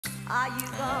Are you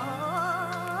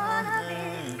gonna be?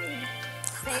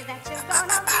 Say that you're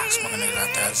gonna be. Smoking niggas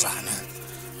out there, sign that.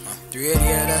 380,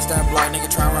 yeah, that's that block.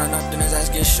 Nigga try run up, then his ass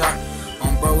get shot.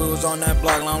 Bro, we was on that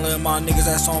block, long live my niggas,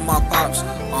 that's on my pops.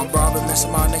 Bro, I been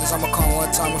missing my niggas, I'ma come one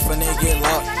time if a nigga get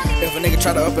locked. If a nigga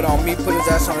try to up it on me, put his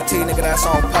ass on the T, nigga, that's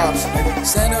on pops. Nigga,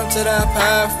 send him to that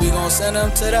path, we gon' send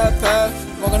him to that path.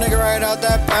 Smoke a nigga right out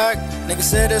that pack, nigga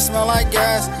said it smell like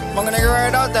gas. Smoke a nigga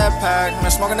right out that pack,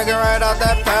 man, smoke a nigga right out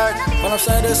that pack. But I'm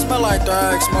saying it smell like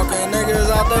drag, smoking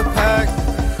niggas out the pack.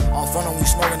 On front of we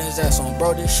smoking his ass on,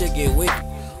 bro, this shit get wicked.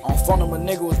 On front of a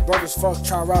nigga was broke as fuck,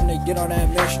 tryna rob nigga, get on that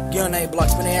mission. Get on that block,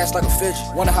 spin their ass like a fish.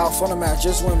 Wonder how fun them ass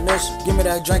just went missing. Give me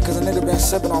that drink, cause a nigga been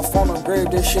sippin' on phone on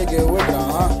grave, this shit get wicked,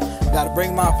 Gotta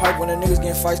bring my pipe when the niggas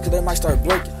get fights, cause they might start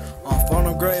blinking. On phone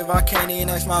on grave, I can't even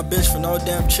ask my bitch for no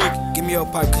damn chicken. Give me your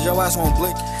pipe, cause your ass won't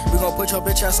blink. We gon' put your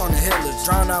bitch ass on the hit list.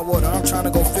 Drown that water, I'm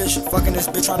tryna go fishing. Fucking this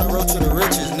bitch on the road to the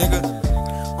riches, nigga.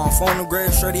 On phone the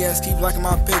grave, shorty ass keep liking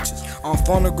my pictures. On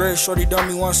phone the grave, shorty done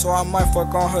me once, so I might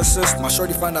fuck on her sister. My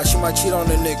shorty find out she might cheat on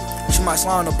the nigga. She might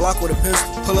slide on the block with a pistol.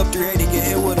 Pull up 380, get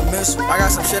hit with a missile. I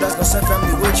got some shit that's gon' send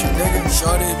family with you, nigga.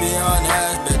 Shorty be on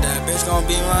ass, bet that bitch gon'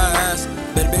 beat my ass.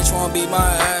 Bet that bitch won't beat my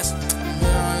ass.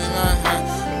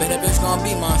 Bet that bitch gon'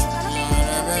 beat my strap.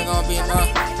 That bitch gon' beat my.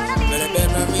 Bet that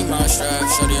bitch gon' beat my strap.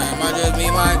 Shorty, I might just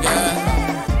beat my gas.